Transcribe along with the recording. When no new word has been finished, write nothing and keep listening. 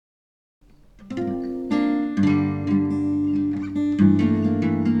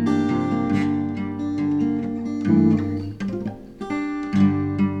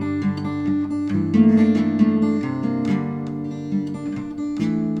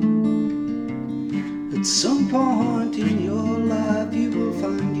At some point in your life you will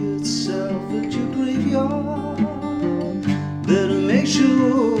find yourself at your graveyard. Better make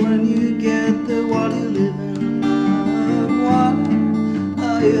sure when you get there while you're living or not,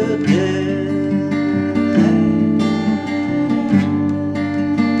 while you're dead.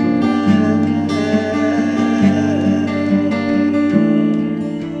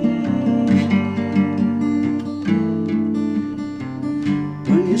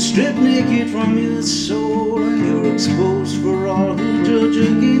 When you're stripped naked from your soul and you're exposed for all who judge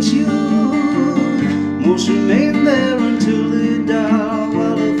against you, most remain there until they die,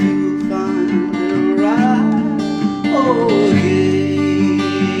 while a few find their right again.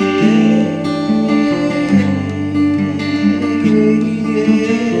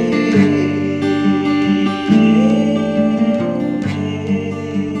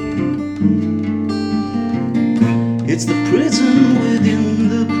 It's the prison within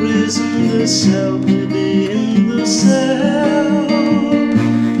the prison, the cell within the cell.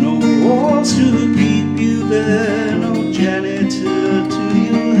 No walls to keep you there, no janitor to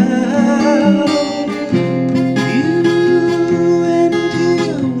your hell. You and you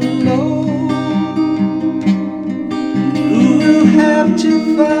alone, who will have to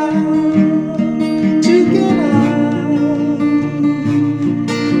fight to get out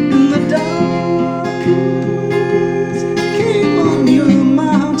in the dark. Came on your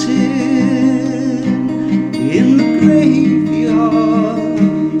mountain in the graveyard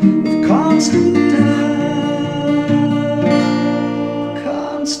of constant doubt,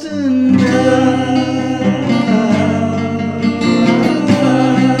 constant doubt,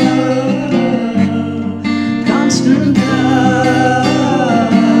 constant doubt,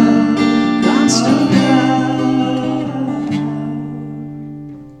 constant doubt.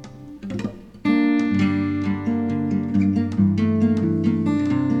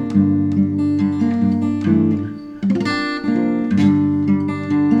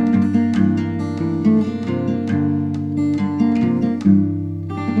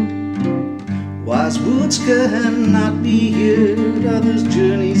 Wise words cannot be heard, others'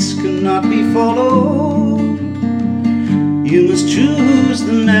 journeys cannot be followed. You must choose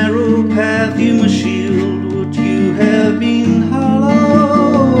the narrow path, you must shield what you have been hollowed.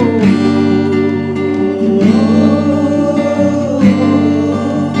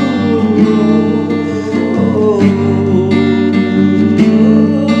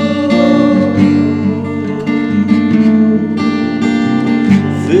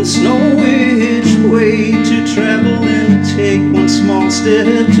 There's no which way to travel, and take one small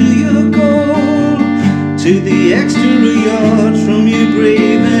step to your goal. To the extra yard from your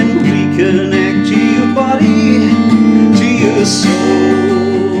grave and reconnect to your body, to your soul.